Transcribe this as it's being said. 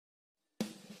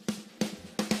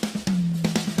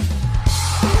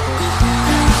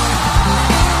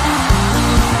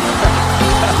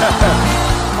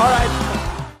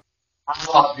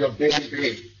have your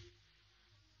baby.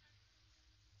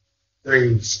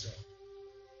 Praise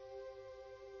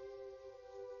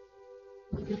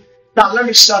God. Now let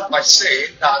me start by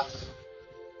saying that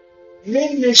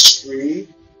ministry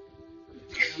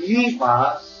can leave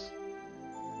us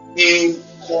in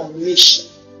commission.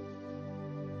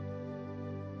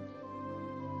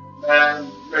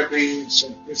 And maybe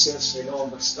some Christians may not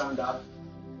understand that.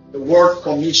 The word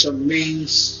commission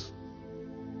means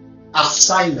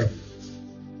assignment.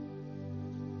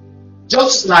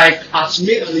 Just like as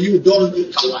me and you don't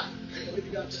look alike.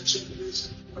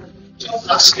 Just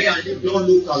as me and you don't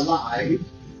look alike,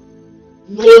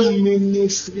 no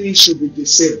ministry should be the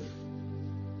same.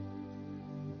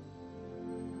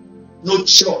 No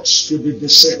church should be the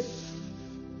same.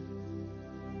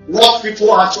 What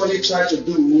people actually try to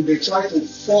do, they try to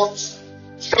force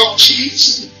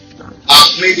churches,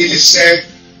 and maybe they said,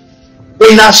 we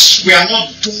are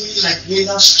not doing like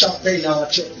Winners Chapel in our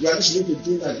church. We are not supposed to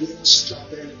do like Winners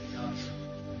Chapel in our church.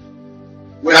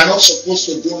 We are not supposed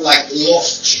to do like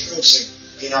Lost Chosen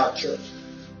in our church.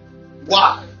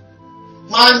 Why?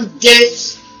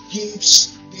 Mandate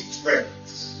gives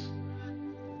difference.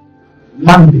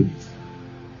 Mandate.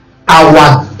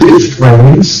 Our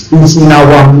difference is in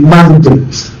our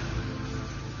mandate.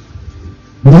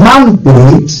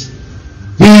 Mandate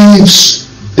gives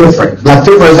difference. Like,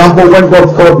 take for example, when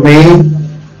God called me,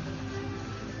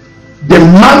 the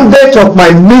mandate of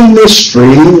my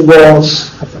ministry was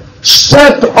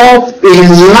set up a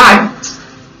light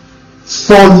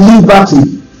for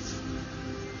liberty.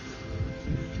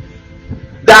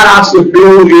 That has to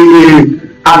do with,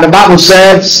 and the Bible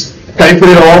says, can you put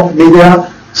it off, media?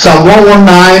 Psalm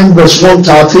 119 verse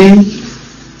 130.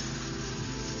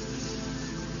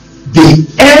 The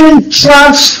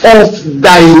entrance of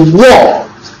thy word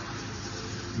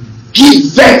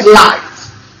giveth light.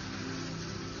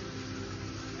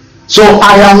 So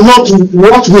I am not,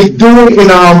 what we do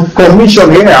in our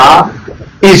commission here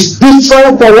is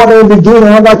different from what we do in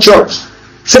another church.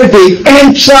 Say the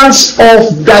entrance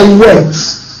of thy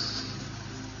words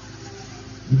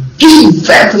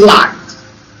giveth light.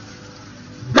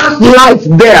 That light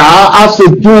there has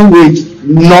to do with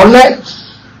knowledge,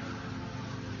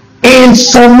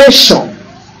 information.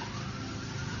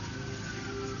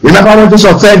 Remember what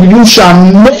Jesus said, you shall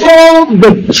know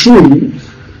the truth,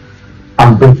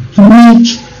 and the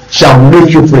truth shall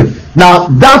make you free. Now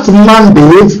that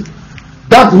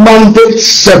mandate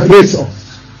separates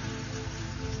us.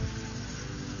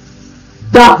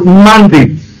 That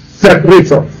mandate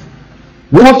separates us.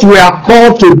 What we are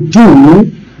called to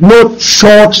do, no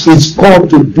church is called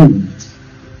to do.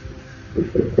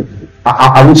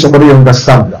 I wish somebody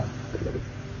understand that.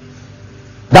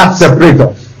 That separates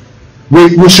us.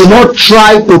 We should not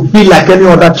try to be like any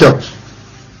other church.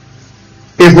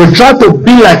 If we try to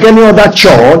be like any other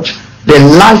church, the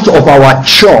light of our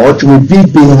church will be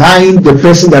behind the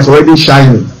person that's already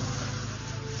shining.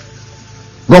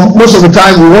 But most of the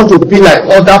time we want to be like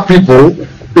other people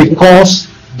because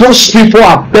those people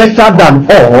are better than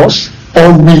us,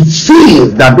 or we feel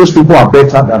that those people are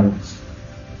better than us.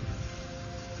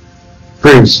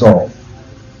 Praise God.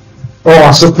 Oh,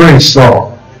 I say praise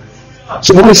God.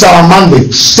 So what is our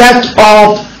mandate? Set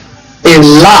up a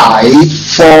light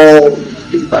for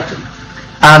liberty.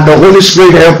 And the Holy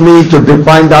Spirit help me to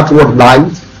define that word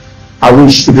light. I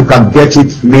wish if you can get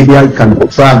it, maybe I can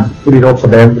try and put it up for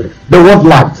them. The word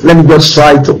light. Let me just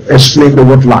try to explain the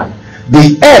word light.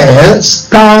 The L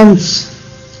stands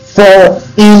for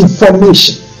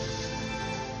information.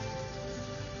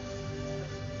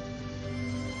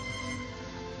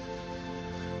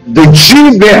 The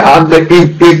G there,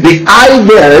 the I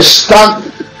there stands,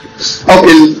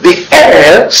 okay, the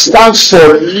L stands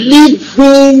for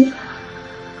living,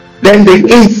 then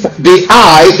the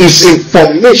I is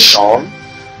information,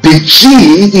 the G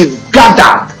is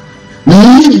gathered,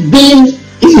 living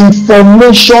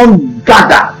information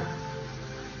gathered.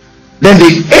 Then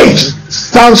the H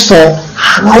stands for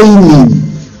highly,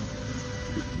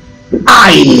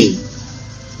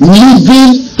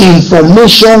 living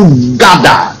information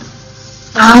gathered,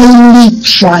 highly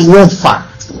triumphant.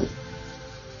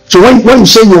 So when you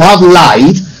say you have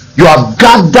light, you have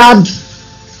gathered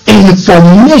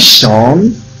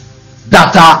information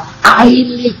that are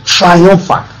highly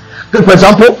triumphant. For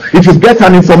example, if you get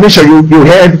an information, you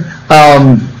heard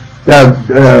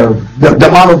the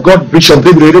man of God, Bishop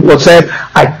David, said,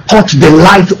 I touched the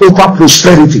light over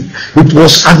prosperity. It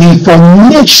was an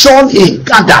information he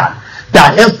gathered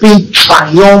that helped him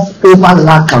triumph over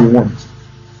lack and want.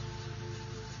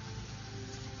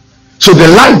 So the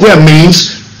light there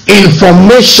means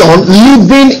information,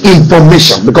 living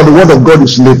information, because the word of God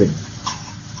is living.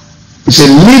 It's a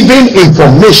living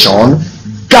information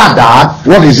gathered.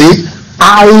 What is it?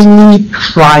 Highly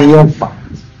triumphant.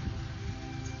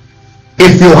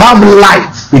 If you have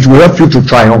light, it will help you to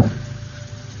triumph.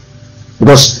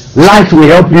 Because light will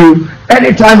help you.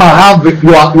 Anytime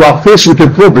you are faced with a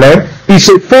problem, it's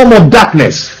a form of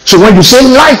darkness. So when you say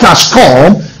light has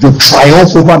come, you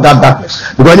triumph over that darkness.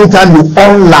 Because anytime you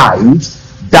on light,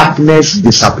 darkness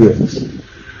disappears.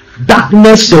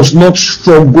 Darkness does not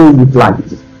struggle with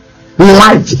light.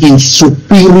 Light is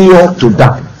superior to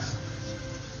darkness.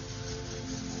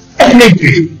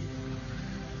 Energy.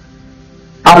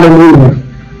 Hallelujah.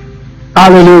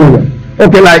 Hallelujah.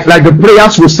 Okay, like the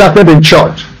prayers we started in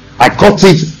church. I caught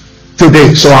it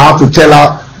today, so I have to tell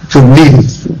her to leave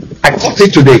it. I caught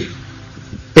it today.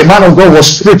 A man of God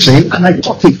was preaching, and I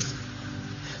caught it.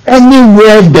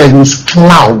 Anywhere there is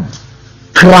cloud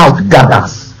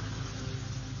gathers.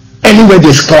 Anywhere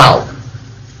there's cloud.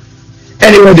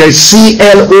 Anywhere there's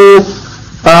CLOUD,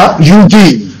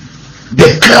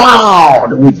 the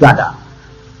cloud will gather.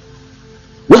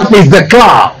 What is the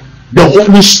cloud? The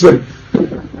Holy Spirit.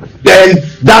 Then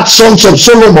that Sons of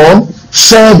Solomon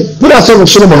said, put that Sons of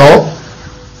Solomon up.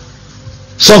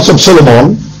 Sons of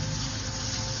Solomon.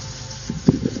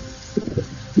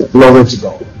 Glory to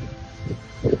God.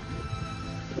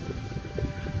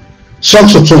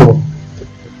 Sons of Solomon.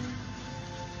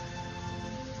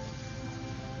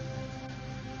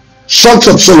 Sons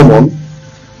of Solomon.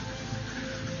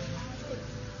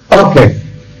 Okay.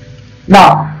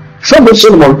 Now, Sons of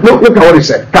Solomon, look at what he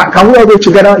said. Can we all go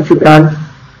together if you can?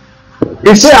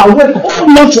 He said, I will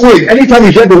not wait. Anytime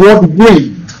you hear the word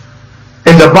wait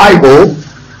in the Bible,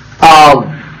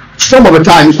 some of the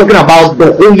time he's talking about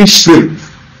the Holy Spirit.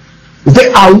 He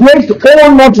said, I wait,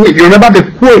 all not wait. You remember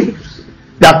the quake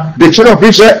that the children of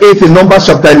Israel ate in Numbers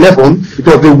chapter 11? It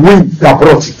was the wind that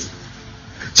brought it.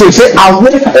 So he said, I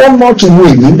wait all not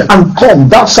wind and come,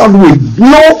 that sound will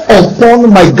blow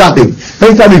upon my garden.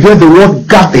 Anytime you hear the word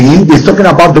garden, he's talking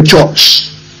about the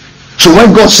church. So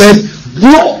when God said,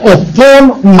 blow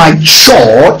upon my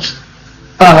church,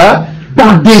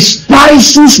 that the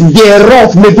spices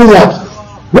thereof may do what?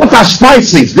 What are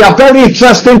spices? They are very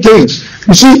interesting things.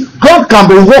 You see, God can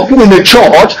be walking in a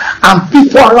church and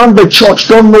people around the church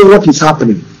don't know what is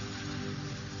happening.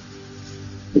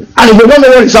 And if they don't know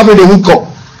what is happening, they won't come.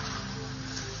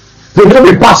 They don't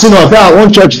be passing on. There,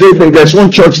 one church there, there's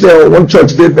one church there, one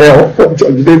church there, one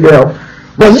church there.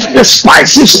 But let the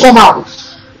spices come out.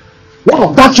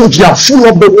 Wow, that church, they are full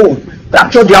of the word.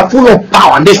 That church, they are full of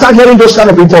power. And they start hearing those kind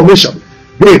of information.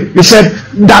 He said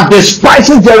that the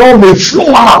spices thereof may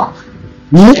flow out.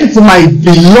 Let my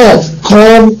beloved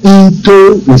come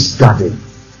into his garden.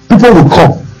 People will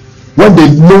come when they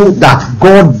know that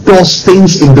God does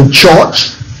things in the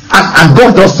church, and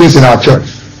God does things in our church.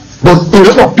 But a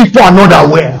lot of people are not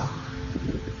aware.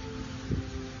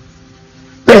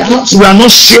 Perhaps we are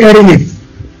not sharing it.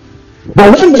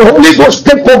 But when the Holy Ghost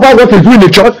take over what is doing in the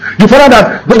church, you find out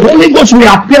that the Holy Ghost will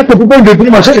appear to people in the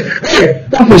room and say, hey,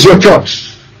 that is your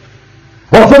church.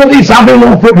 But somebody is having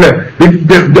no problem.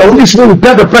 The Holy Spirit will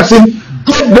tell the person,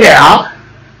 go there,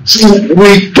 so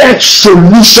we get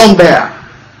solution there.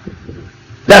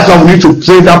 That's why we need to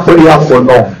pray that prayer for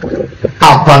long.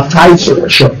 Advertise your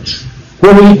church.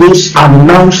 Holy Ghost,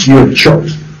 announce your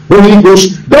church. Holy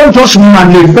Ghost, don't just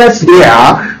manifest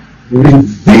there,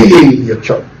 reveal your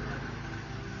church.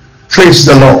 Praise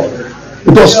the Lord.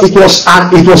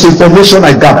 It was information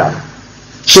I gathered.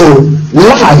 So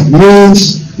light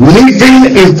means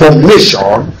living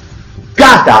information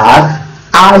gathered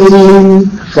highly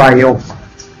triumphant.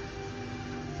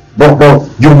 But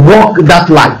you walk that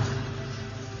light.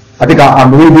 I think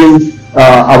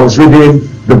I was reading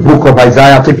the book of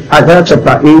Isaiah. I think Isaiah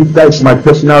chapter 8, that's my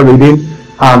personal reading.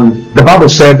 And the Bible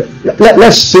said,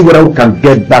 let's see whether we can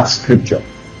get that scripture.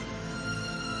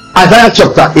 Isaiah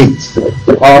chapter 8.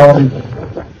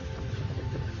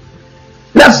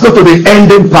 Let's go to the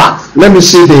ending part. Let me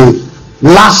see the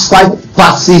last 5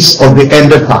 verses of the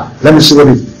ending part. Let me see what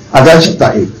it is. Isaiah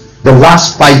chapter 8. The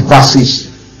last 5 verses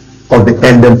of the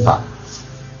ending part.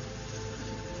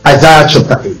 Isaiah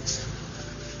chapter 8.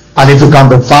 And if you can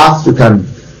be fast, you can.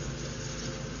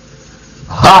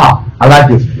 I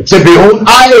like it. Say, behold,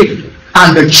 I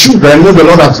and the children whom the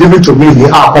Lord has given to me, they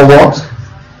are for what?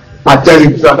 I tell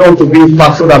you, I don't want to be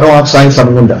fast, so I don't have signs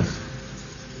and wonders.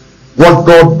 What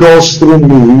God does through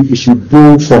me, He should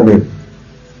do for me.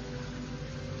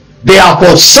 They are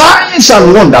for signs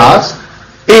and wonders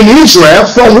in Israel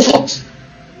for what?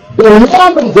 The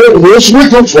Lord of hosts,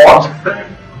 which was what?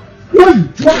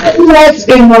 What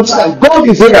in us? God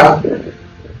is here.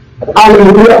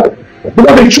 Hallelujah.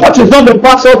 Because the church is not the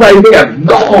pastors that are here.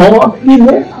 God is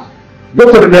here.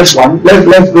 Go to the next one. Let's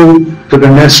go to the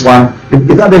next one.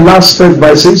 Is that the last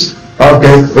verses?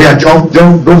 Okay. Yeah, John,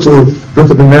 go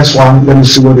to the next one. Let me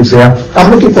see what is there.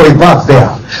 I'm looking for a verse there.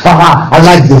 I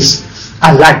like this.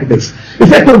 I like this. It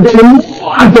said to the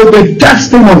law and to the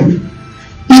testimony,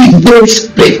 if they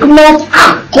speak not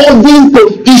according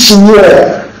to this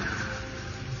word,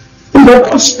 if they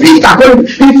don't speak according,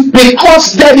 it's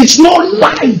because there is no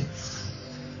light.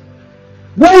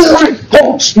 When light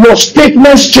comes, your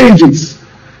statements changes.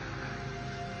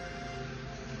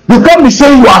 You can't be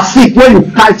saying you are sick when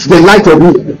you catch the light of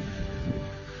you.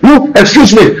 You,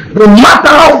 excuse me, no matter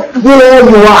how poor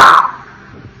you are,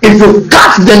 if you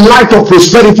catch the light of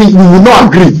prosperity, you will not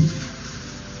agree.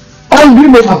 All you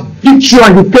may have beat you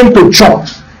and you came to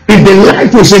church. If the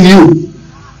light is in you,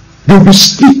 you'll be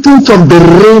speaking from the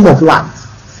realm of light.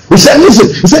 He said, listen,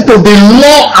 he said to the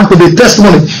law and to the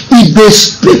testimony, if they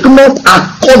speak not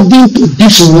according to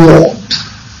this word.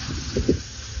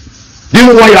 Do you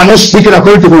know why you are not speaking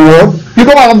according to the word? You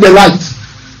don't have the light.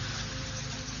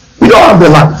 You don't have the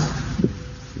light.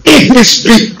 It is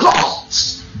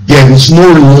because there is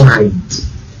no light.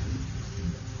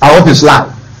 And what is light?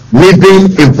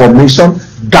 Living information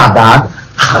gathered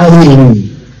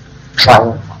highly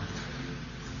triumphant.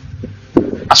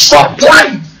 As for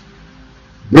light,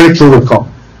 breakthrough will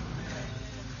come.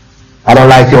 I don't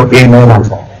like your amen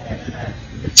at all.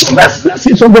 So let's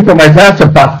see something from Isaiah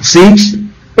chapter 6,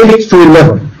 8 to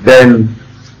 11. Then,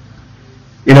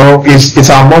 you know, it's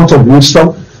our month of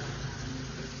wisdom.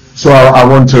 So I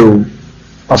want to,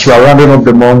 as we are rounding up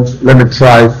the month, let me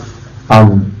try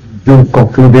and do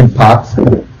concluding part.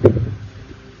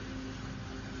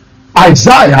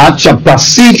 Isaiah chapter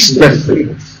 6, verse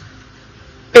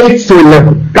 8 to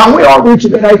 11. Can we all read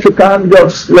together if you can?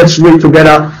 Just let's read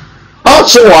together.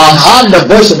 Also I heard the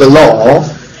voice of the Lord.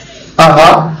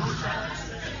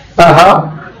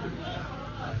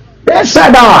 Yes,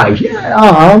 said I.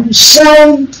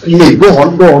 Send me. Go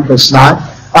on, verse 9.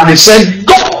 And he said,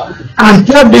 go and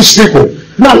tell these people.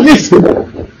 Now listen.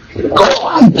 Go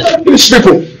and tell these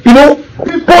people. You know,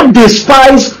 people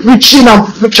despise preaching and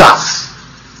preachers.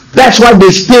 That's why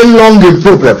they stay long in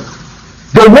problem.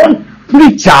 They want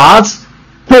preachers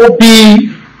to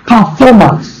be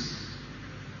performers.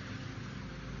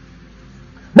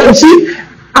 But you see,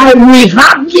 I will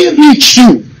hardly reach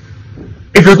you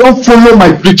if you don't follow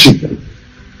my preaching.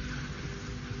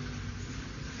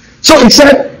 So he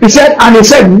said, go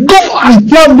and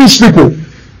tell these people,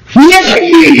 hear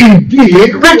ye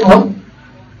indeed, read on.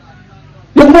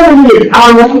 You know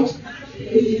what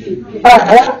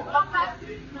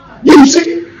you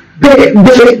see, they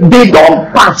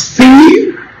don't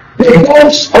perceive, they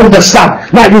don't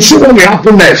understand. Now you see when we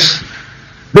happen next.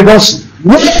 Because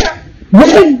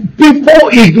when people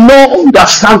ignore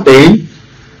understanding,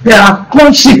 there are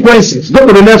consequences. Go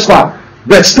to the next one.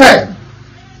 Verse 10.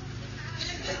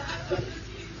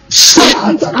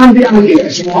 Stand and their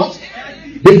ears, what?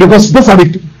 Because those are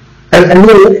the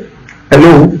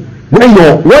hello. When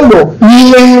your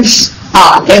ears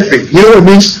are heavy, you know what it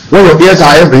means? When your ears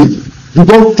are heavy, you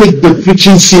don't take the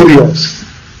preaching serious.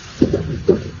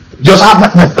 Just have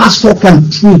like my pastor can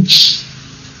preach.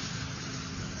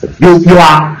 It's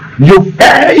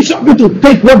not going to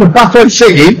take what the pastor is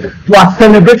saying to are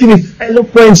celebrating his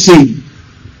eloquency,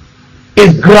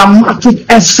 his grammatic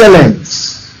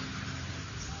excellence.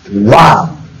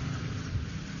 Wow.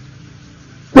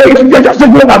 Just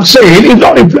take what I'm saying, it's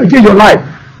not reflecting your life.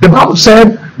 The Bible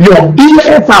said, your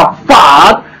ears are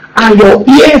fat and your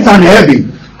ears are heavy.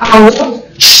 And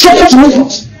short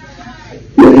words.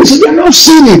 You're not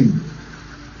sinning.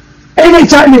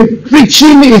 Anytime a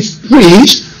preaching is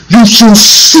preached, you should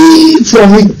see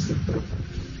from it.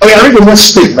 Okay, I read the next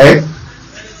statement.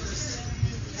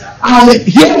 And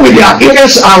here with their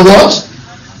ears are what?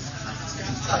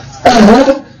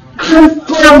 And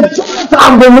convert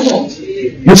and the Lord.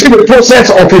 You see the process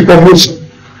of information.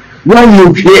 When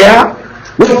you hear,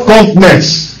 what comes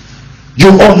next? You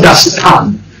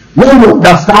understand. When you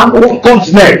understand, what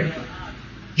comes next?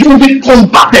 You will be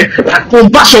converted. That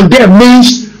conversion there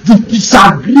means you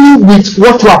disagree with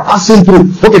what you are passing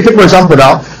through. Okay, take for example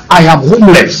now, I am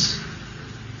homeless.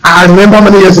 I remember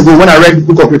many years ago when I read the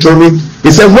book of Deuteronomy,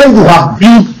 it said when you have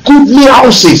built goodly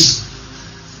houses,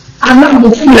 and now I'm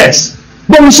homeless.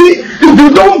 But you see, if you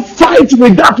don't fight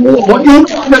with that war, you will not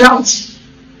have a house.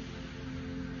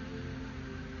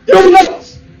 You will not.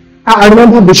 I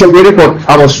remember Bishop Ericott,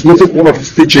 I was listening to one of his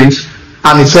teachings,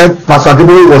 and he said Pastor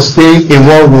Dibori was staying in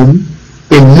one room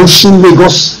in Mushin,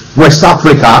 Lagos, West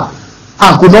Africa,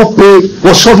 and could not pay,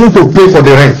 was struggling to pay for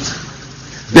the rent.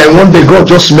 Then one day God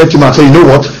just met him and said, you know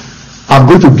what? I'm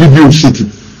going to give you a city.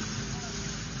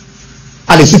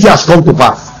 And the city has come to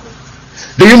pass.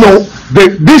 Do you know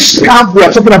this camp we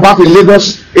are talking about in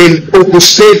Lagos, in Ogun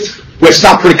State, West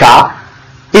Africa,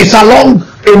 is along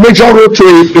a major road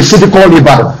to a city called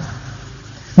Ibadan.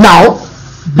 Now,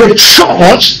 the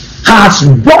church has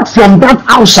brought from that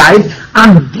outside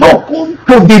and broken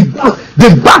to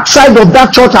the backside of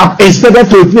that church have extended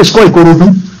to a place called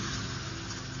Ikorodu.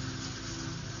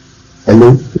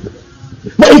 Hello?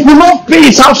 But it will not pay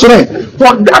its house rent.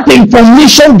 For that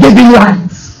information gave him light.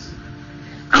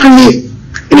 And he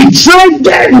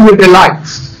traded with the light.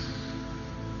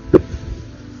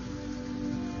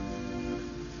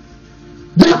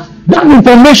 That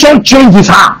information changed his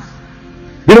heart.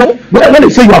 You know, when they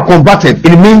say you are converted,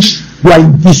 it means you are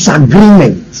in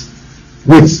disagreement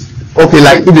with, okay,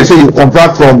 like if they say you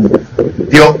convert from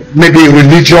your maybe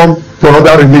religion to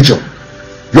another religion,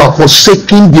 you are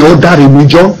forsaking the other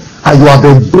religion and you have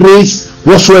embraced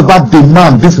whatsoever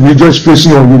demand this religion is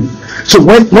placing on you. So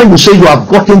when you say you have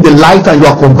gotten the light and you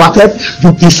are converted,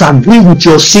 you disagree with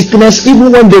your sickness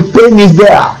even when the pain is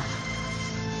there.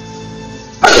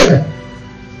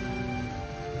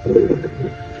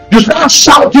 You start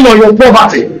shouting on your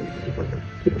poverty.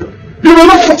 You will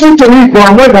not continue to me for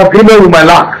I'm not in agreement with my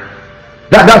lack.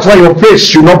 That's why your face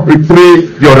should not betray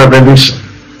your revelation.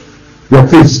 Your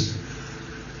face.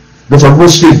 Because of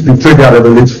most faith betray their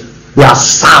revelation. They are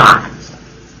sad.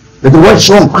 But the word is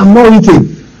wrong. I'm not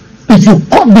eating. If you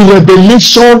cut the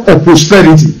revelation of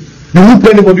prosperity, you won't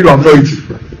tell anybody I'm not eating.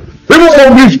 Even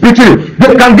hungry speaking,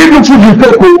 they can give you food you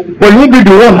take, but you won't be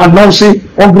the one announcing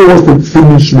hungry wants to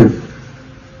finish me.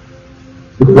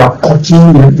 You are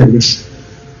cutting the revelation.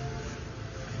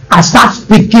 I start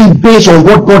speaking based on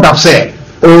what God has said.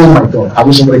 Oh my God, I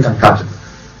wish somebody can catch it.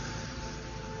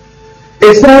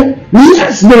 It said,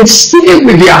 yes, they see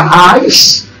with their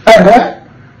eyes, and what?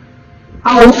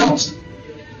 And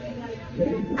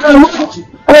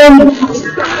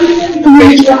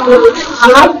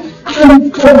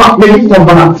come back, may you come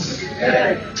back.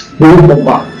 May you come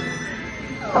back.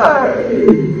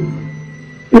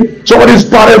 Somebody's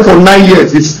parent for 9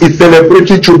 years is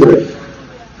celebrating children.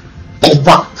 Come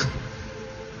back.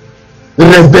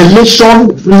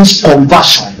 Revelation brings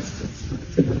conversion.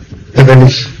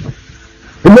 Revelation.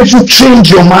 It makes you change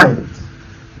your mind.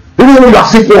 Even when you are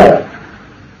sick,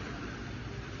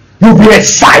 you'll be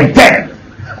excited.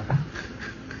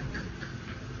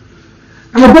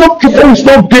 I don't care who is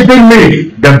not giving me.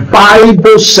 The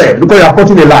Bible said, because you are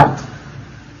putting a light.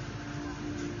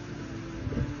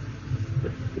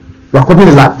 You are putting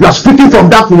a light. You are speaking from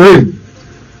that realm.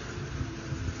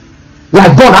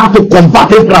 Like God had to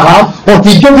convert Abraham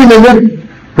until he gave him a name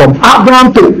from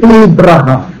Abraham to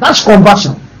Abraham. That's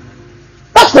conversion.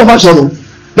 That's conversion.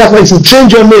 That's why you should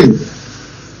change your name.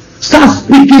 Start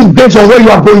speaking based on where you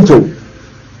are going to.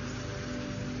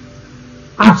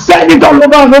 I've said it all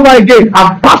over and over again.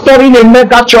 I'm pastoring a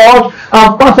mega church.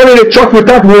 I'm pastoring a church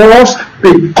without walls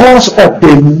because of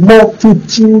the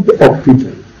multitude of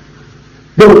people.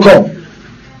 They will come.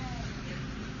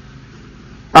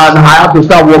 And I have to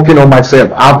start working on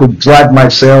myself. I have to drive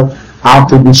myself. I have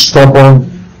to be stubborn.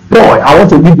 Boy, I want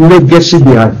to leave legacy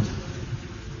behind.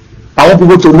 I want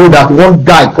people to know that one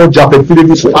guy called Japhet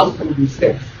Fidelis was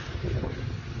there.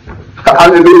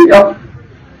 Hallelujah.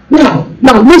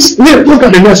 Now look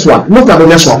at the next one. Look at the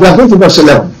next one. We are going to verse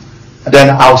 11. And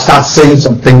then I'll start saying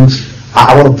some things.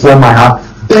 I want to pour my heart.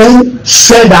 Then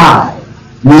said I,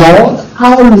 Lord,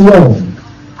 how long?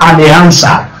 And he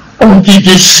answered, until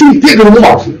the city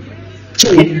reward. So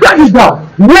that is down.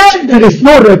 When there is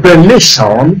no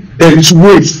revelation, there is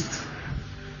waste.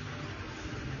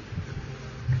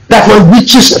 That's why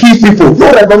witches kill people.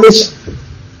 No revelation.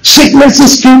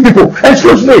 Sicknesses kill people.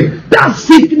 Excuse me. That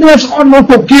sickness ought not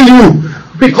to kill you.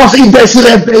 Because if there's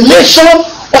revelation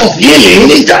of healing,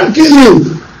 it can kill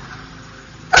you.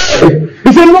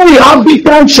 If you know your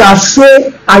habitant shall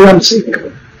say, I am sick.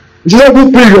 You know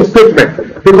who pray your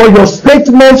statement. Because your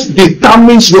statement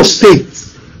determines your state.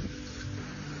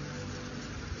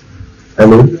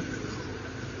 Hello?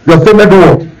 Your statement do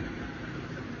what?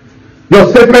 Your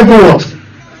statement do what?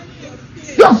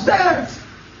 Your statement.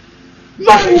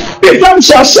 The time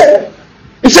shall say.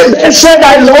 He said, they said,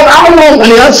 I Lord, how long?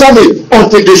 And he answered me,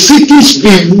 until the cities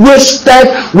be wasted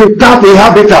without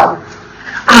inhabitant,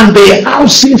 and the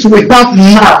houses without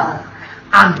man,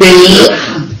 and the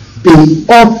land be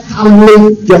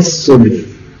utterly desolate.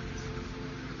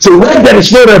 So when there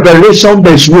is no revelation,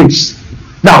 there is waste.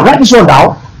 Now, write this one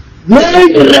down.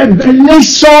 When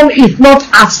revelation is not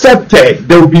accepted,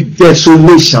 there will be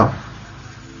desolation.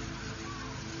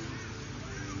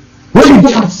 When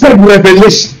it will affect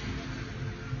revelation.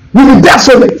 You will be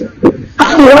desolate.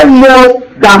 How do I know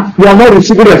that you are not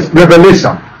receiving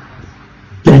revelation?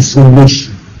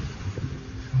 Desolation.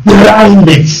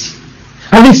 Blindness.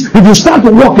 At least if you start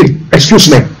walking, excuse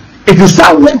me, if you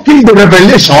start walking the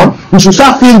revelation, you should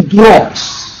start feeling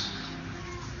drops.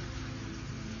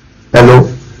 Hello?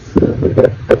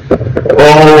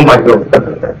 Oh my God.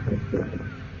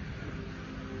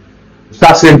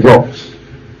 Start seeing drops.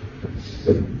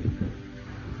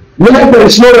 When there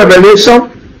is no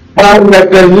revelation, or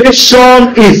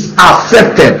revelation is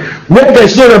accepted. When there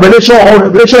is no revelation, or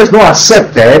revelation is not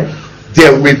accepted,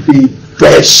 there will be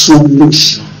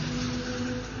desolation.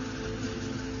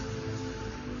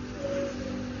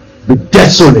 Be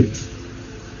desolate.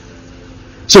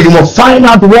 So you must find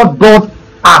out what God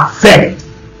accepts.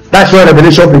 That's where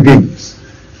revelation begins.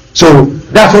 So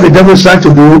that's what the devil is trying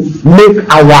to do. Make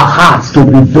our hearts to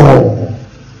be dull.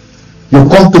 You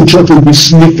come to church to be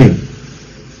sleeping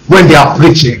when they are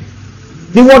preaching.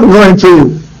 They want to go into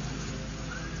you.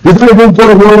 You don't even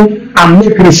go home and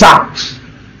make research.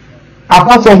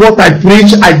 Apart from what I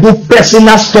preach, I do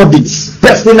personal studies,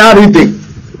 personal reading.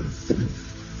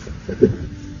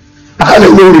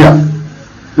 Hallelujah.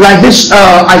 Like this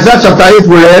Isaiah chapter 8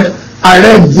 we read, I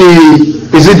read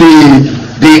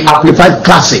the Amplified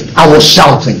Classic. I was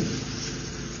shouting.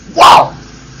 Wow.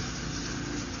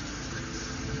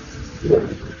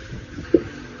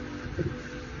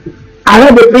 I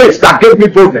read the place that gave me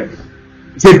problems.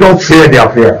 He said, don't fear their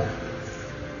fear.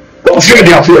 Don't fear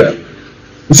their fear.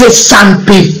 He says,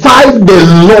 sanctify the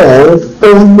Lord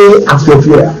only as your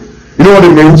fear. You know what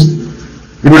it means?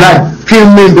 You be like,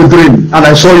 kill me in the dream and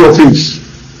I saw your face.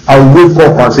 I'll wake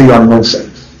up and say you are nonsense.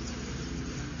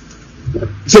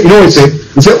 He said, you know what he said?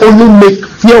 He said, only make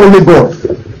fear only God.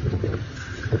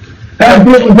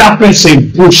 Every other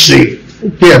person will say,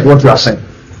 who cares what you are saying?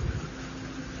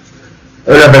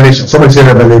 Revelation. Somebody say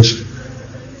revelation.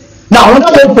 Now,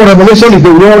 another word for revelation is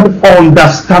the word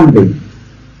understanding.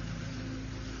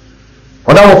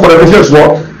 Another word for revelation is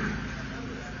what?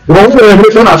 When the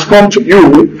revelation has come to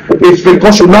you, it's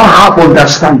because you now have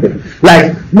understanding.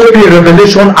 Like maybe a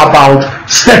revelation about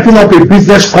setting up a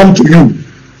business come to you.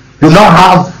 You now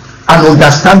have an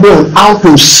understanding on how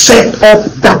to set up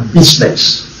that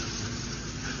business.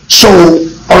 So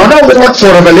another word for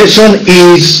revelation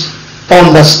is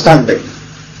understanding.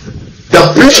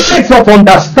 The place of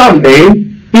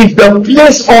understanding is the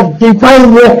place of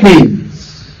divine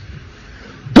workings.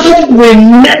 God will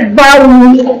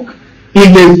never walk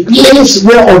in a place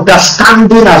where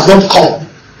understanding has not come.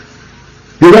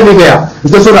 You read it there?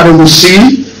 It's so that they will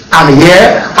see and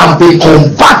hear and be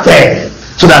converted,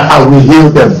 so that I will heal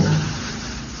them.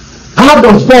 How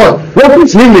does God? What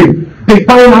is healing?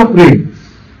 Divine happening.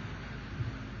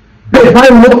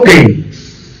 Divine working.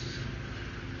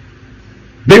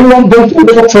 They want God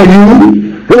to work for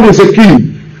you. What is the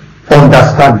key?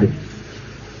 Understanding.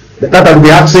 That will be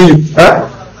asking you. Huh?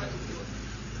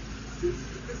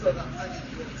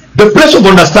 The place of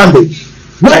understanding.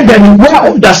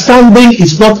 Where understanding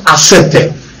is not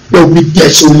accepted, there will be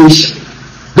desolation.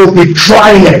 There will be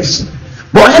dryness.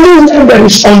 But anywhere there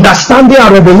is understanding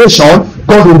and revelation,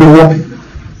 God will be working.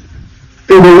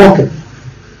 He will be working.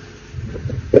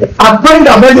 I pray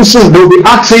that very soon they will be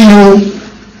asking you,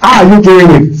 how are you doing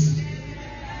it?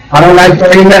 I don't like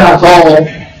doing it at all.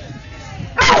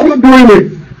 How are you doing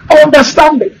it?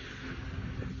 Understanding.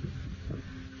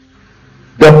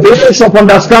 The place of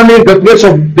understanding, the place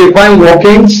of divine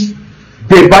workings,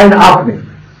 divine happening.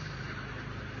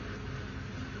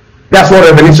 That's what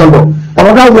revelation does.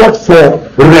 Another word for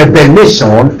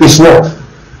revelation is what?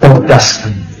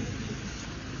 Understanding.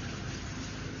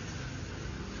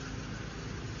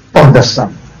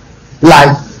 Understand.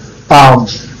 Like, I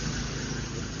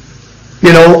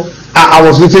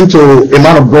was listening to a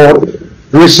man of God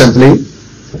recently,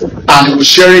 and he was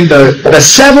sharing the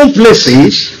 7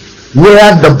 places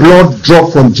where the blood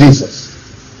dropped from Jesus.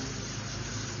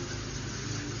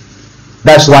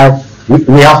 That's why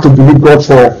we have to believe God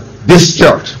for this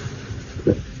church.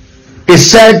 He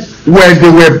said when they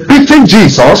were beating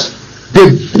Jesus, they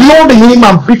blowed him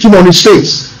and beat him on his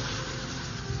face.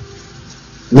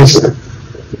 Listen.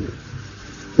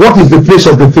 What is the place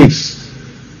of the face?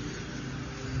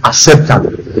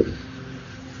 Acceptance.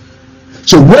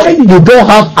 So when you don't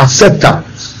have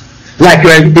acceptance, like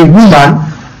you're a woman,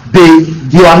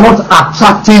 you are not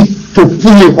attractive to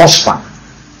pull a husband.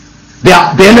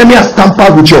 The enemy has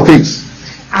tampered with your face.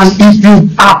 And if you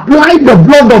apply the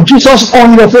blood of Jesus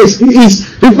on your face,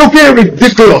 it's looking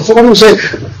ridiculous. Someone will say,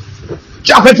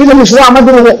 Japhet, Fidelis, why am I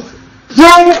going to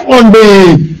pray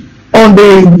on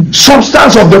the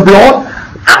substance of the blood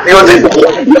and use it to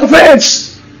light your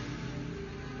face.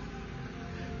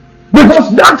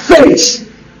 Because that faith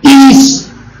is,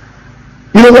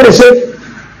 you know what they say?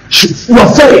 Your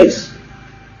faith.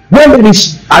 When it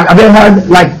is, have you heard,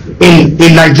 like in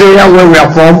Nigeria where we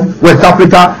are from, West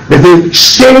Africa, they say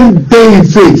same day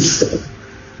faith.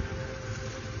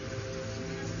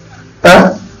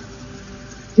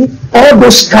 All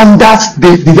those standards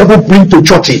the devil bring to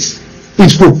churches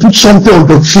is to put something on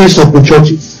the face of the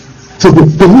churches. So they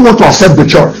don't want to accept the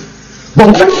church.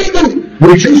 But when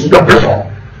we choose the blood,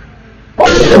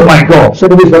 oh my God,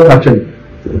 somebody's not catching it.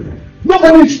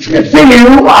 Nobody's treating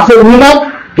you as a winner.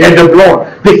 Get the blood.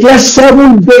 They clear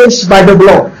 7 days by the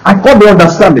blood. I call the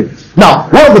understanding. Now,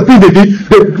 one of the things they did,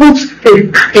 they put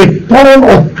a ton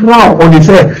of crown on his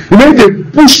head. You know, they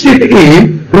pushed it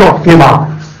in, blood came out.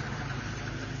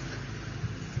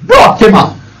 Blood came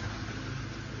out.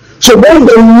 So when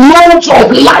the load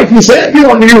of life is heavy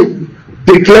on you,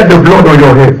 declare the blood on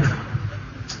your head.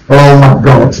 Oh my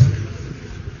God.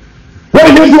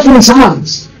 When you give his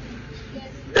hands,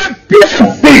 the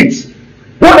feet,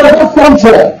 what does that stand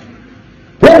for?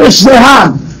 What is the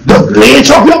hand? The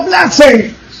blade of your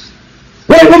blessing.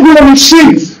 When you give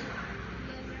receive.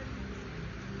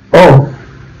 Oh.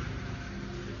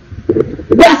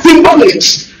 That's symbolic.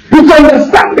 You can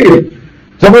understand it.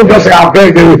 Someone just say, I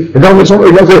beg you.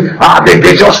 Somebody just say,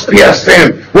 they just pierced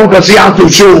him. What does he have to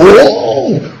show?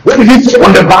 Oh, what did he say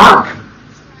on the back?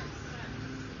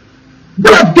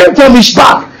 Blood came from his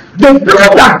back. The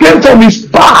blood that came from his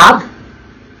back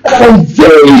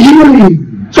conveyed healing.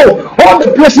 So all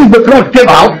the places the blood came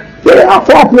out, they are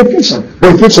for application.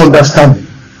 But it takes understanding.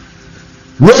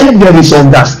 When there is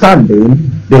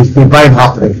understanding, there is divine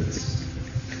happening.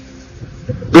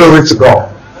 Glory to God.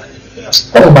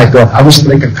 Oh my God, I wish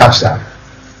they can catch that.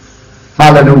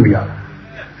 Hallelujah.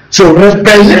 So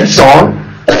revelation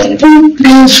open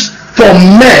things for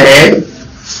men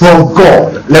from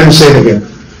God. Let me say it again.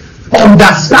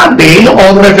 Understanding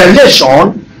or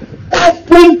revelation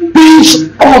open things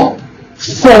up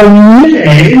for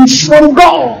men from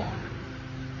God.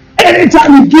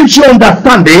 Anytime He gives you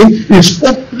understanding, He's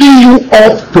opening you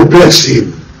up to bless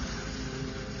Him.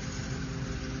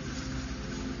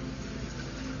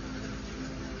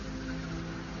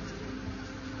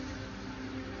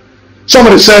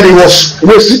 Somebody said he was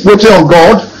waiting on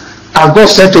God, and God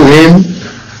said to him,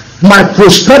 my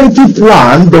prosperity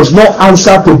plan does not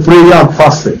answer to prayer and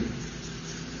fasting.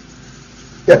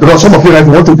 Yeah, because some of you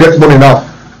want to get money now.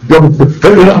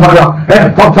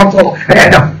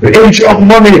 Age of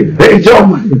money.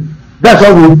 That's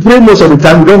why we pray most of the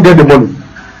time, we don't get the money.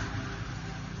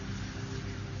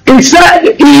 He said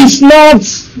it does not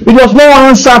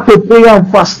answer to prayer and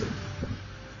fasting.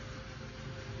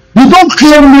 You don't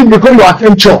claim me because you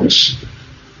attend church.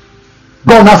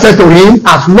 God has said to him,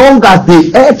 as long as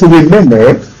the earth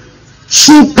remaineth,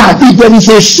 seed time, if there is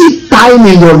a seed time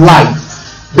in your life,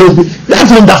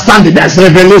 that's understanding, that's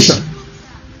revelation.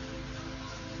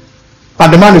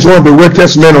 And the man is one of the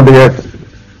wealthiest men on the earth.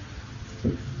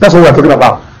 That's what we're talking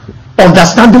about.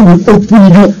 Understanding will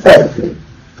open you up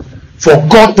for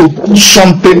God to do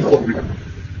something for you.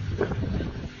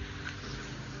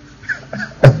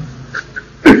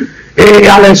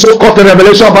 Alan so got the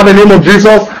revelation about the name of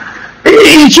Jesus.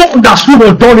 He so understood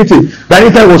authority that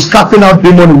anytime he was casting out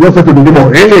demon, he went to the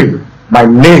demon, hey, my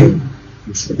name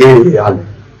is Alan.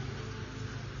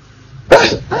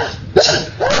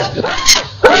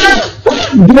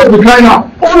 Demon be crying out,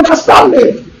 understand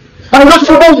it. And that's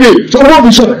about it. So what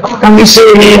is it? How can we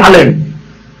say hey, Alan?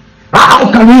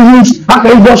 How can you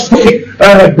just take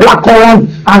black currant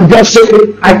and just say,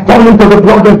 I call into the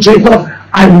blood of Jesus,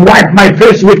 I wipe my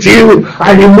face with you,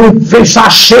 I remove visa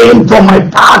shame from my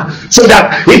path, so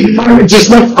that if marriage is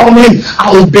not coming,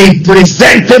 I will be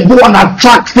presentable and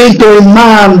attractive to a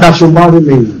man that should marry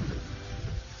me.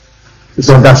 It's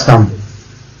understanding.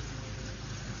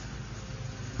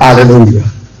 Hallelujah.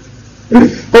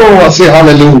 Oh, I say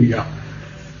hallelujah.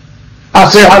 I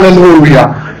say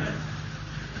hallelujah.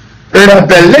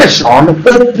 Revelation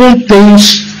open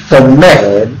things for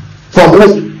men from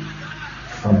who?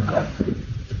 From God.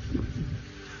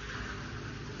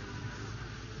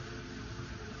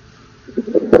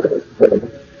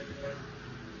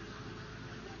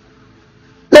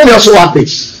 Let me also add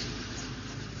this.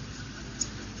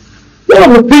 One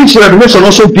of the things revelation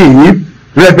also gives,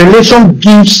 revelation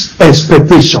gives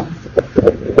expectation.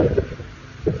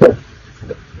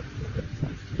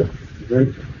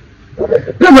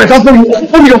 For example, you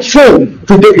open your phone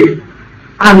today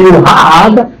and you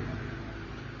had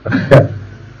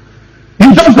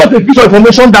you just got a piece of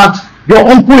information that your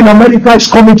uncle in America is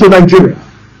coming to Nigeria.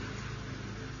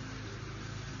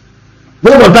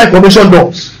 What does that information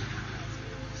does?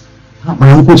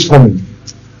 My uncle is coming.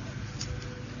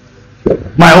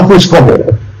 My uncle is coming.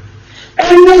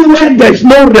 Anywhere there is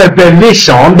no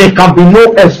revelation, there can be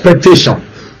no expectation.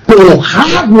 To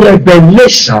have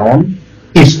revelation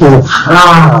is to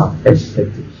have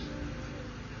expectation.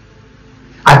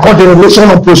 I call the revelation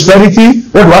of prosperity.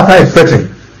 What do I start expecting?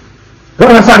 What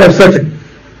do I start expecting?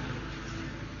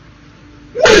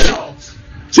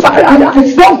 So I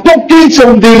stop talking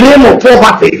from the realm of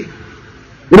poverty.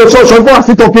 You know, so some people are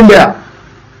still talking there.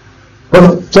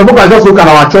 But some people just look at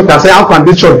our church and say, how can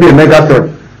this church be a mega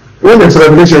church? When there's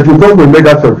revelation, it will come to a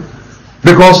mega church.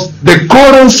 Because the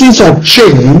currencies of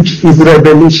change is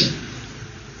revelation.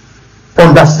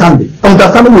 Understanding.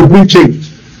 Understanding will bring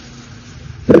change.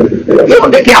 You know,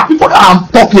 there are people that are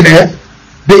talking there.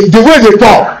 The way they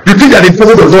talk, you think that the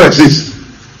devil does not exist.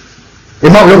 A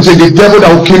man will say, the devil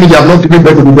that will kill me, they have not given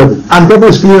birth to the devil. And the devil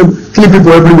is killing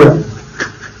people everywhere.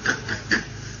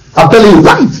 I'm telling you,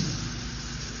 right?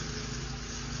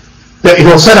 It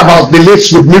was said about the late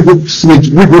Smith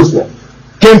Wigglesworth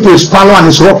came to his parlor and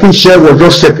his rocking chair was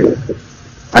just shaking.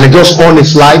 And he just on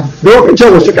his slide. The rocking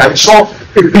chair was shaking. I saw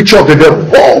a picture of the devil.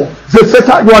 Oh, the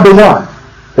Satan, you are the one.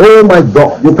 Oh my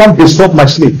God, you can't disturb my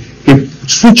sleep. He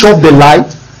switched off the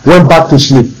light, went back to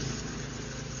sleep.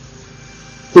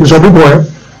 It was a big boy.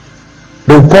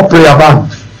 They will call prayer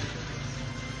band.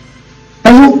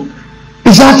 And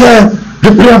is that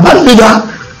the prayer band leader?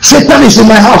 Satan is in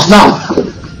my house now.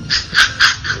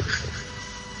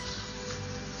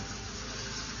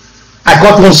 I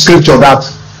got one scripture that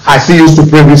I still used to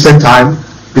pray recent time.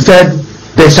 He said,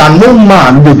 there shall no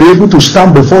man be able to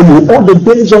stand before you all the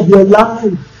days of your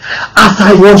life. As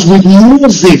I was with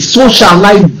Moses, so shall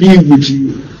I be with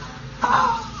you.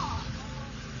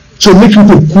 So make you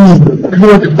to cool. You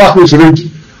know the battle is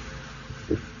ready.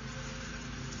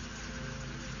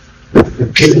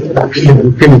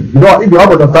 You know, if you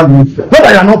have understanding, not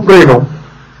that you are not praying, no.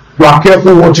 You are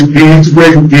careful what you eat,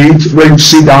 where you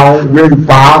sit down, where you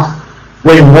bath,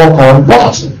 where you walk on.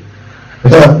 But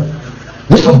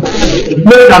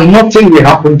know that nothing will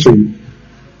happen to you.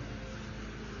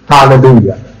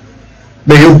 Hallelujah.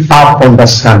 May you have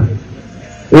understanding.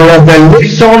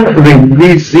 Revelation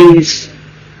releases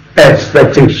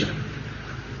expectation.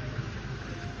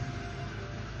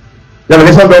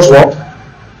 Revelation does what?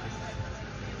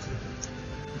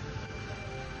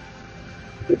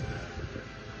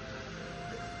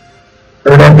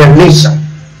 Revelation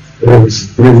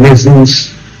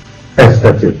releases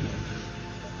expectation.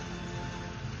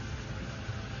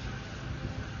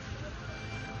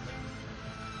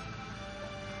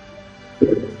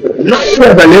 No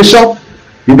revelation,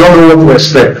 you don't know what to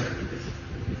expect.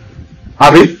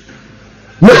 Have it?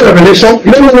 No revelation,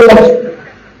 you don't know what.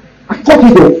 I thought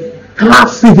you go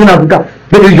class in Africa.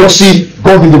 Maybe you just see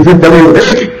God in the dream telling you,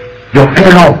 your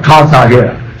kernel of cards are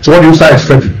here. So what do you start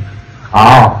expecting?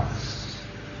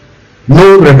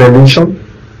 No revelation.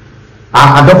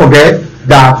 And don't forget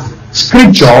that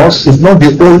scriptures is not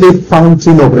the only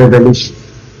fountain of revelation.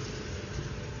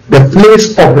 The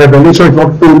place of revelation is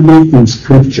not only in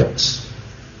scriptures.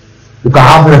 You can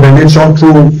have revelation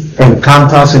through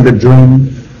encounters in the dream,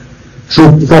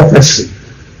 through prophecy.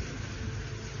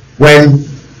 When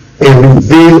a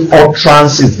revealed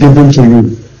utterance is given to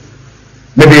you.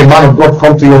 Maybe a man of God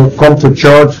come to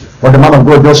church, or the man of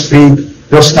God just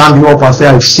stand you up and say,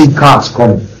 I see cars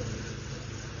coming.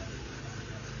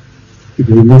 It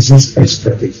releases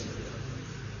expectation.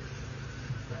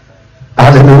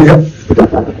 Hallelujah.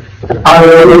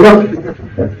 Hallelujah.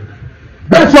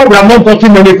 That's why we are not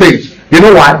talking many things. You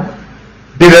know why?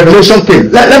 The revelation came.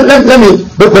 Let me,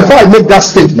 but before I make that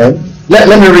statement, let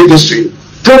me read this to you.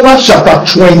 Proverbs chapter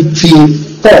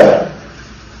 24,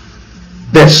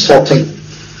 verse 14.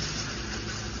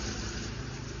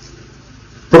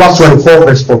 Proverbs 24,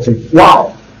 verse 14.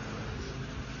 Wow.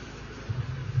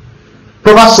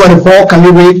 Proverbs 24, can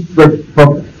you read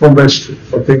from verse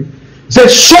 14? It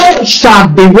says, so shall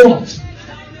be what?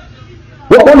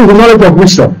 What is the knowledge of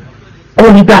wisdom?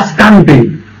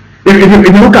 Understanding. If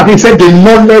you look at it, it said the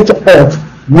knowledge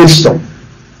of wisdom.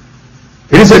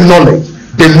 It is a knowledge.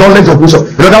 The knowledge of wisdom.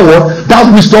 In other words,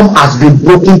 that wisdom has been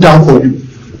broken down for you.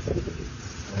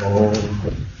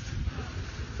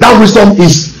 That wisdom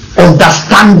is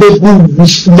understandable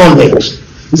knowledge.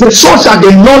 He said, so shall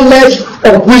the knowledge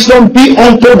of wisdom be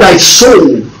unto thy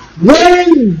soul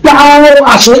when thou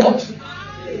hast what?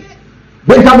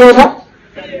 When thou hast what?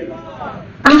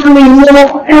 And in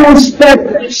your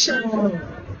expectation.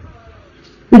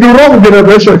 If you wrong with the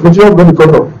revelation, because you're not going to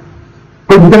cut off.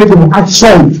 Because you tell him, I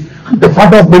saw it. I'm the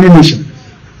father of many nations.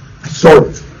 I saw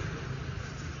it.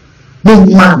 No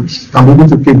man can be able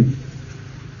to kill you.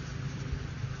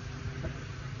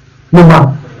 No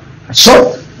man.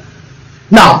 So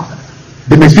now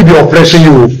they may still be oppressing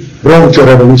you wrong with your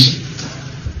revelation.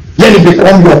 Let it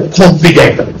become your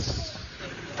confidence.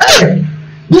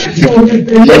 Let your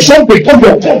revelation become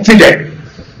your confidence.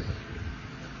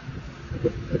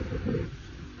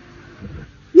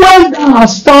 When thou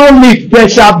hast found it, there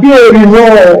shall be a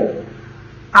reward,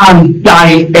 and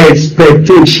thy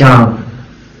expectation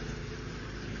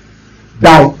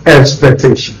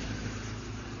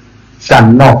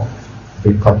shall not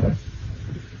be cut off.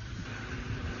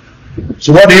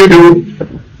 So what do?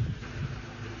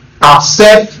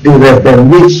 Accept the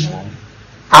revelation.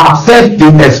 Accept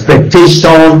the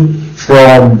expectation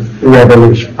from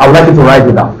revelation. I would like you to write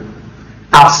it down.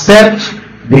 Accept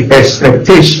the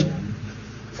expectation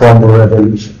from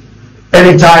revelation.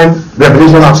 Anytime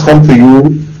revelation has come to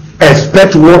you,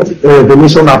 expect what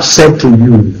revelation has said to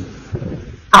you.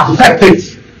 Accept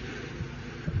it.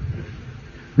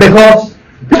 Because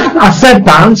that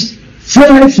acceptance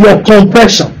fuels your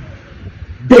confession,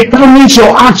 determines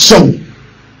your action.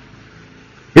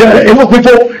 Yeah, a lot of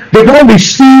people, they don't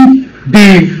receive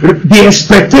the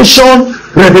expectation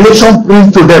revelation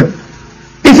brings to them.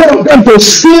 Instead of them to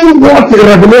see what the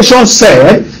revelation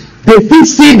said, they still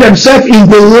see themselves in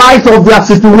the light of their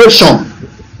situation.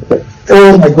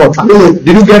 Oh my God.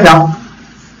 Did you get that?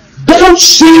 Don't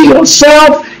see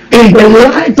yourself in the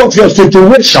light of your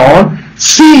situation.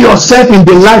 See yourself in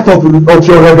the light of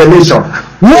your revelation.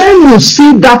 When you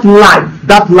see that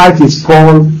light is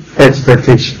called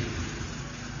expectation.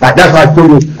 Like that's why I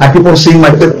told you, I keep on seeing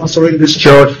myself pastoring this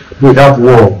church without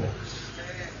war.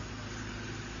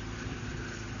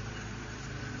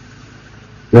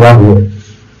 Without war.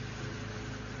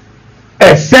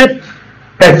 Except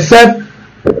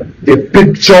the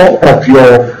picture of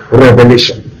your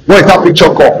revelation. What is that picture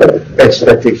called?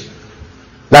 Expectation.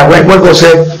 Like when God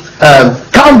said,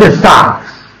 count the stars,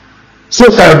 so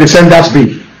shall your descendants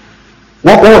be.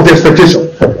 What was the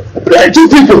expectation? Plenty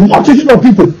people, multitude of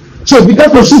people. So he began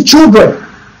to see children.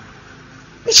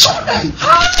 He saw them.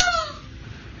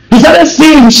 He started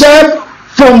seeing himself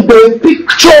from the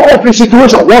picture of the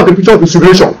situation. What was the picture of the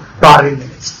situation?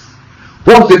 Barrenness.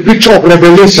 What's the picture of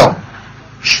revelation?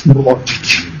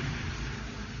 Multitude.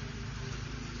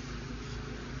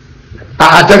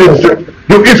 I tell you,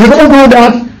 if you don't do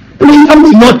that, Abraham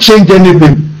will not change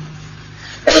anything.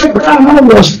 Abraham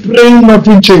was praying,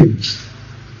 nothing changed.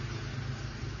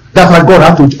 That's why God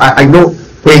had to. I know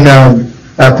in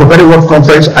prophetic word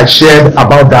conference I shared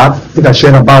about that. I think I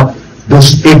shared about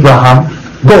this Abraham.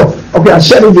 God, okay, I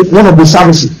shared it with one of the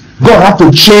services. God had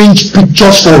to change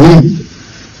pictures for him.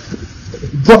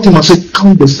 He brought him and said,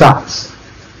 count the stars.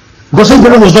 Because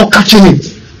Abraham was not catching it.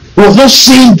 He was not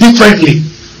seeing differently.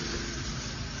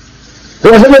 He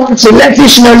was able to say, let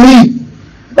Ishmael leave.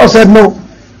 God said, no.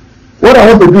 What I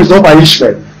want to do is not by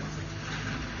Ishmael.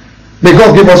 May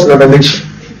God give us revelation.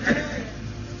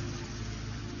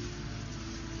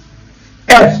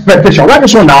 Expectation. Write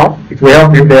this one now. It will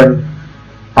help you then.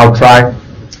 I'll try.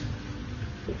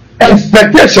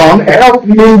 Expectation help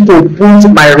me to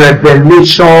put my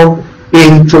revelation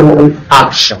into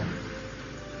action.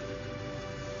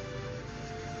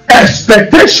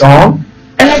 Expectation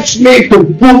helps me to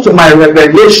put my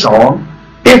revelation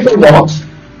into what?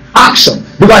 Action.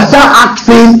 Because I start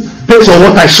acting based on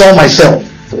what I saw myself.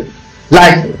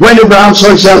 Like when Abraham saw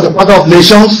himself the father of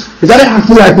nations, he started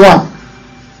acting like one.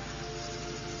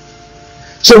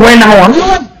 So when I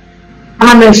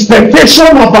have an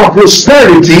expectation about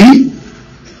prosperity,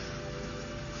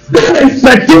 that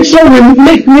expectation will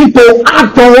make me to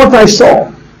act on what I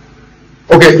saw.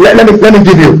 Okay, let me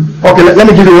give you. Okay, let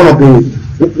me give you one of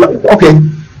the. Okay,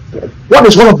 what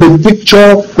is one of the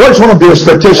picture? What is one of the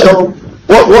expectation?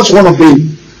 What's one of the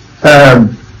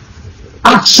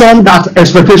action that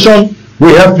expectation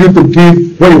will help you to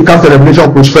give when you come to the revelation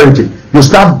of prosperity? You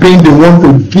start being the one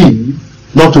to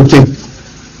give, not to take.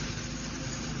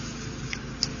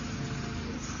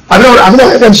 I don't know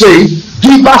let them say,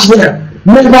 give us there,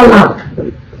 never lack.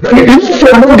 If you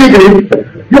are not giving,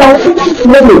 you are only to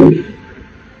living.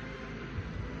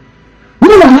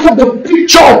 When I have the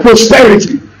picture of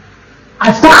prosperity,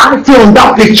 I start acting on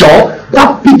that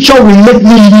picture will make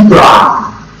me liberal.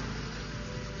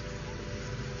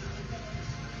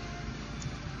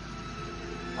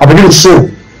 I begin to sow.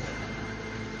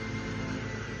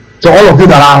 So all of you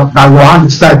that will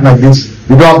understand like this,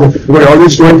 you don't have to, you're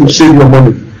always going to save your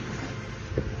money.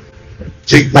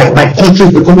 See, my country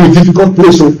is becoming a difficult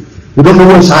place, so we don't know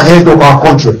what's ahead of our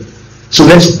country. So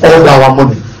let's order our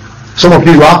money. Some of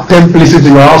you have 10 places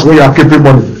in your house where you are keeping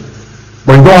money.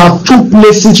 But you don't have two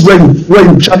places where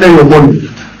you channel your money.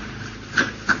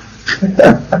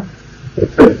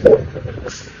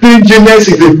 Stinginess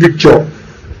is a picture.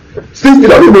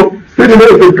 Stinginess is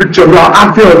a picture. You are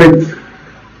acting on it.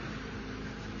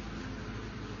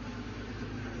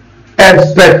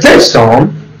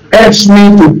 Expectation helps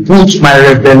me to put my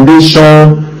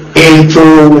revelation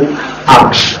into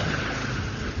action.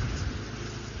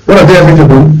 What are they having to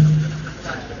do?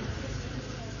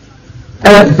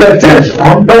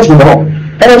 Expectation, don't you know,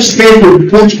 helps me to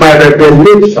put my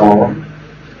revelation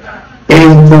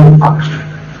into action.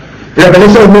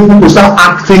 Revelation makes me to start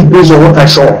acting based on what I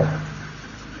saw.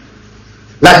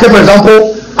 Like, say, for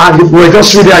example, and you were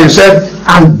just reading and you said,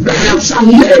 and there's a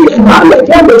lady man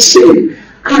upon the sea,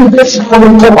 and this man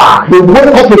will come out. He wake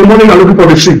up in the morning and looking for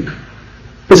the sea.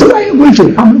 He said, where are you going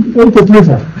to? I'm going to pray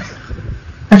for.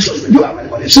 And so, you have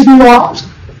anybody sitting in your house?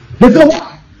 They go, why?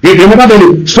 You remember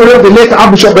the story of the late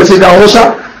Archbishop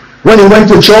Osa, when he went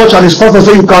to church and his pastor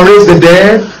said, you can raise the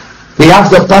dead. He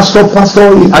asked the pastor,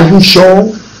 are you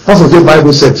sure? Pastor said, the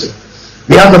Bible says it.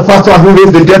 He asked the pastor, have you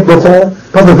raised the dead before?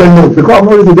 Pastor said, no, because I've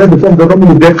not raised the dead before, does not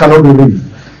mean the dead cannot be raised.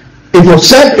 It was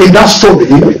said in that story,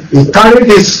 he carried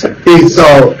his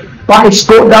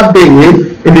bicycle that day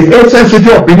in the 8th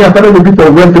century of Benin, started looking for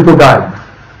when people died.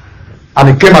 And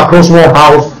he came across one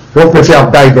house, one person have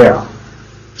died there.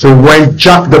 So he went,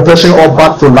 jacked the person up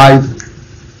back to life,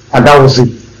 and that was it.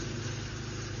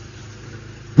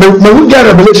 May we get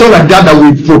a revelation like that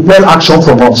will propel action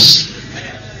from us.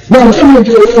 No, we don't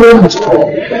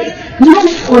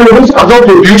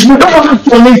have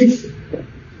to meet.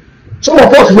 Some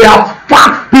of us, we are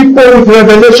fat people with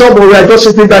revelation, but we are just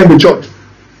sitting there in the church.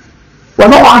 We are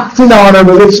not acting our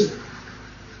revelation.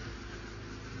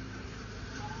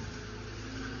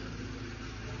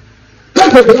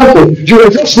 For example, you will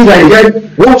just see that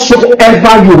again,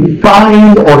 whatsoever you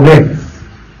bind on earth,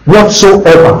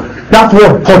 whatsoever, that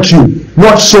word caught you,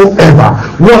 whatsoever,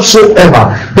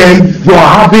 then you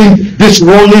are having this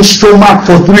rolling stomach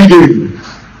for 3 days.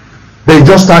 They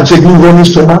just start checking rolling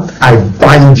stomach, I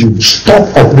bind you, stop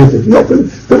operating. No,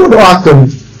 they don't act on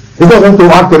it. They don't want to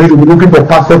act on it, we're looking for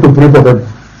pastor to pray for them.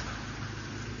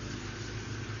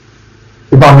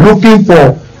 If I'm looking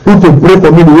for who to pray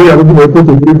for me, the way I'm looking for who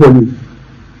to pray for you,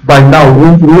 by now,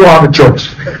 we will have a church.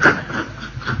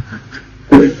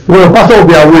 Well, pastor will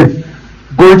be away,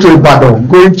 going to Ibadan,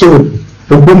 going to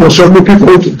Ogbomoso, looking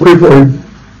for you to pray for him.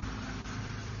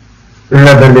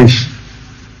 Revelation.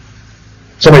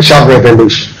 Somebody shout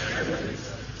revelation.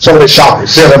 Somebody shout,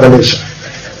 say revelation.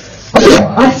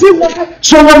 I feel like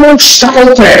someone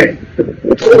shouted.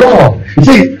 God, you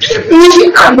see, give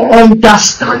me an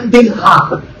understanding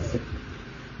heart.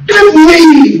 Give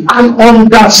me an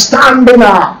understanding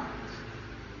heart.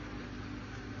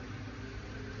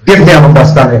 Give me an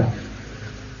understanding.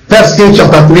 1 Kings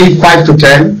chapter 3, 5 to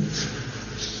 10.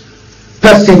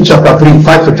 1 Kings chapter 3,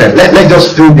 5 to 10. Let's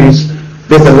just do this.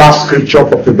 This is the last scripture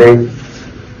for today.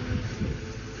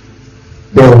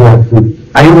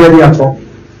 Are you ready at all?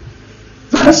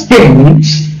 1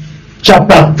 Kings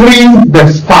chapter 3,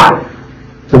 verse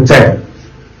 5 to 10.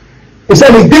 He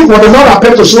said, indeed, when the Lord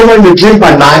appeared to Solomon in a dream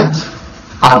by night,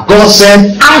 and God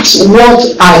said, ask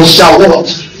what I shall want.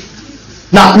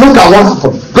 Now, look at what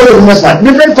happened. Go to the next slide.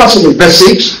 Different passage, verse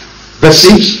 6. Verse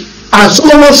 6. And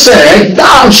Solomon said,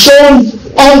 thou hast shown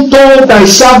unto thy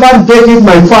servant David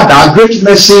my father great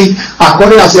mercy,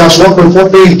 according as he has walked before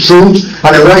thee in truth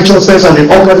and in righteousness and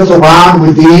in all kinds of hand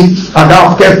with thee, and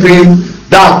thou hast kept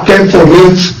for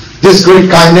him this great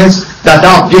kindness, that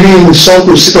thou hast given him his son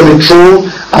to sit on the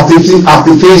throne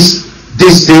after this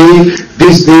day.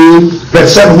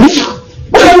 Verse 7.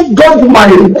 Oh God,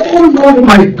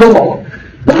 my God,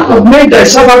 thou hast made thy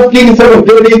servant king instead of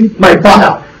David my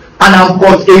father, and I've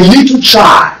got a little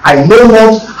child, I know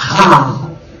not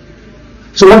how.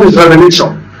 So what is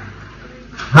revelation?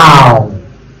 How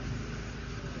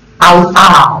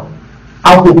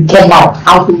to come out,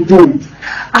 how to do it,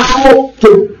 how to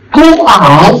go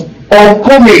out or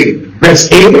come in.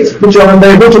 Verse 8, which you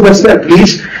remember, go to verse 10,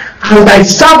 please. And thy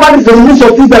servant is the midst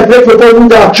of these that great people whom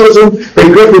thou hast chosen,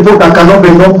 a great people that cannot be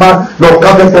numbered, nor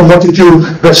counted for multitude.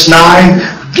 Verse 9,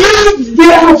 give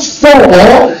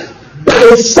therefore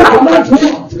thy servant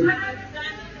what?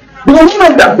 The one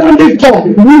understanding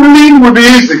tongue, ruling will be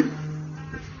easy.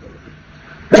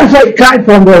 That's why I cried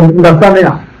from the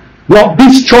understanding. Lord,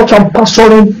 this church I'm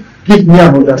pastoring, give me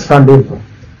an understanding.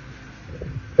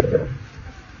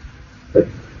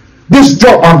 This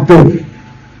job I'm doing,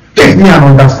 give me an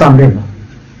understanding.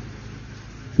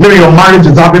 Maybe your marriage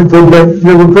is having problems,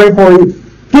 we will pray for it.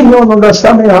 Give me an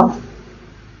understanding.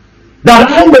 That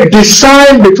I may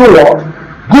discern between what?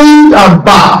 good and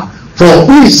bad, for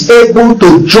he is able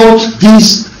to judge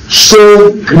these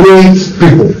so great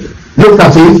people. Look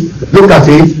at it. Look at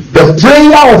it. The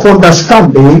prayer of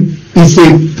understanding is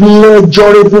a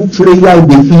pleasurable prayer in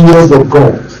the ears of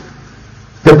God.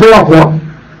 The prayer of what?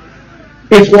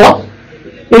 It's what?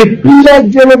 A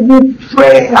pleasurable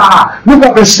prayer. Look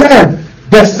at verse 10.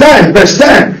 Verse 10. Verse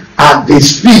 10. And the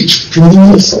speech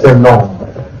please the Lord.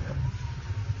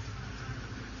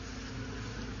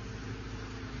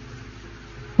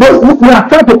 But we are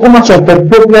trying to come out of the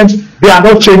problems. They are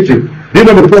not changing. You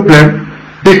know the problem?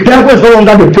 The devil is no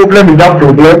longer the problem in that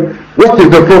problem. What is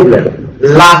the problem?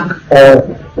 Lack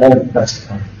of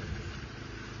understanding.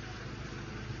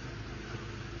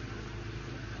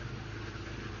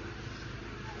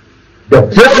 The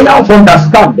prayer of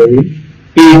understanding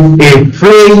is a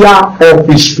prayer of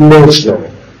his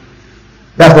pleasure.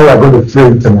 That's what we're going to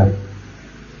pray tonight.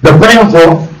 The prayer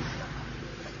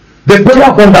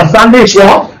of understanding is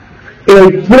what?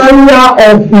 A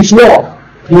prayer of his what?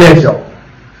 Pleasure.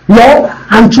 Lord,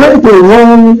 I'm trying to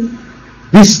run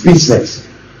this business,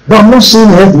 but I'm not seeing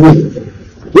headway.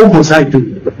 What must I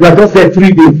do? We are just there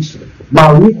 3 days.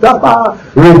 Marita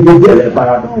Regele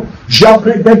Barano,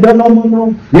 Japhet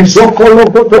Denomano, Isokolo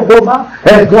Kotokoma,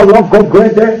 Ekoloko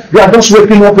Grede. We are just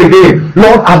waking up again.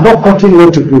 Lord, I'm not continuing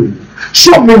what to do.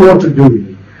 Show me what to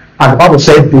do. And the Bible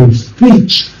said, the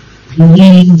speech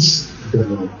please the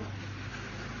Lord.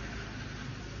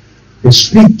 The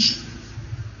speech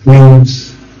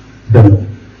please the Lord.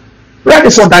 Write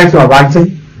this one down if you are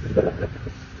writing.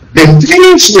 The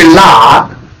things we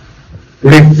lack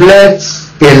reflects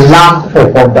a lack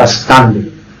of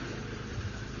understanding.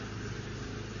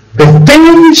 The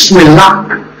things we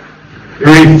lack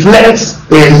reflects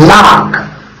a lack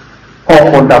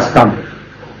of understanding,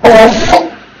 or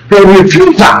the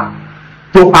refusal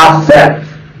to accept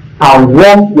and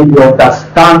walk with the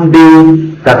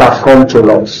understanding that has come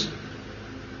to us.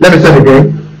 Let me say it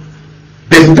again.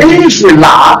 The things we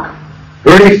lack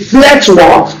reflects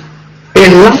what? A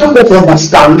lack of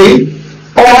understanding,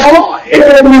 or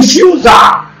a refusal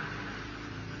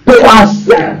to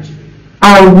accept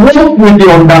and work with the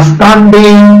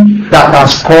understanding that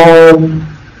has come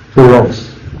to us.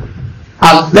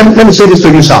 And let me say this to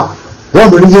you, sir. One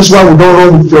of the reasons why we don't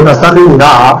run with the understanding we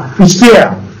have is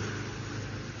fear.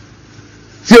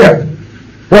 Fear.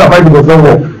 What about if it does not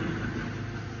work?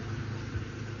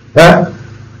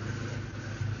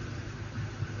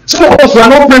 Some of us are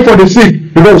not praying for the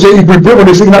sick because if we pray for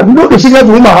the sick, you know the sickness the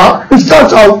woman has, it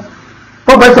starts out.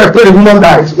 What if I pray the woman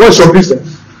dies? What's your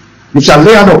business? You shall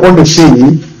lay hand upon the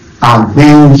sick and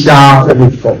they shall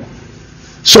recover.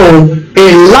 So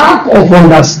a lack of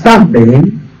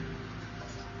understanding,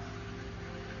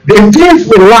 the things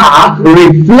we lack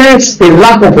reflects a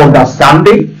lack of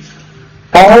understanding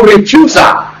or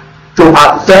refusal to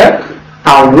accept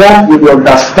and walk with the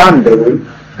understanding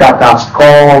that has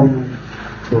come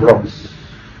to us.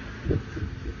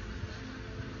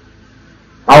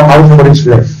 How somebody's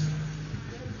blessed?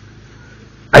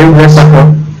 Are you blessed at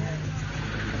all?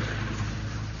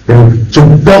 So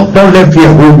don't let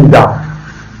fear hold you down.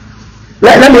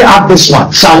 Let me add this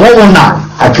one. Psalm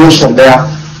 119. I close from there.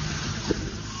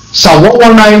 Psalm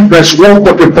 119 verse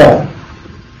 144.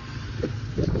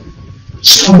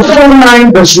 Psalm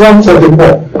 119 verse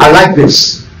 144. I like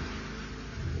this.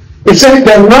 It says,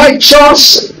 the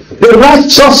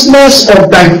righteousness of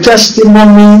thy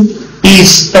testimony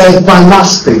is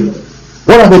everlasting.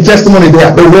 What are the testimony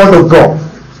there? The word of God.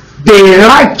 The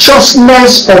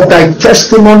righteousness of thy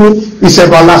testimony is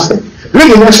everlasting.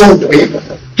 Read the next one to me.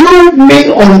 Give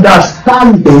me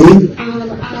understanding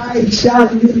and I shall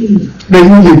live.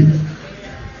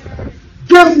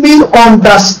 Give me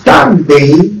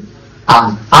understanding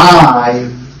and I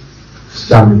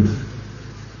shall live.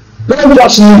 Don't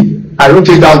just live. I wrote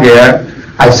it down there.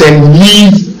 I said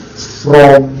live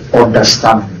from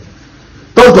understanding.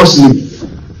 Don't just live.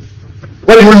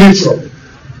 What do you live from?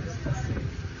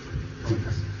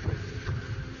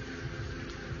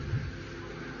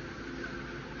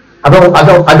 I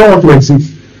don't want to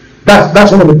exist.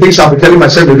 That's one of the things I'll be telling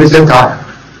myself the recent time.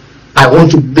 I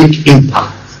want to make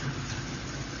impact.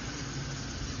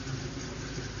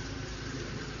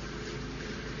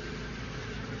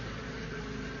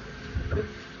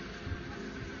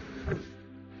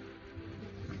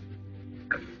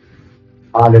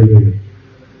 Hallelujah.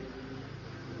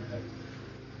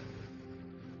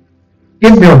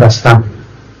 Give me understanding.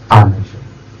 And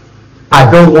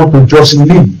I don't want to just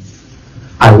live.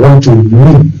 I want to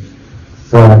live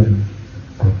from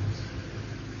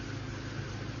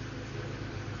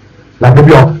like maybe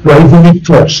you are easily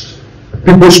touched.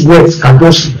 People's words can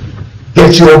just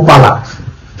get you off balance.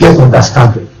 Get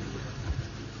understanding.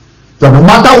 So no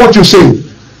matter what you say,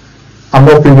 I'm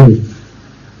not feeling it.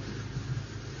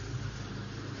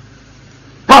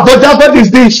 Pastor Japhet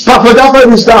is this, Pastor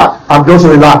Japhet is that. I'm just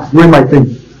relaxed, doing my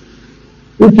thing.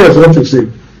 Who cares what you say?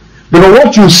 Because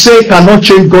what you say cannot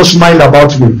change God's mind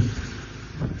about me.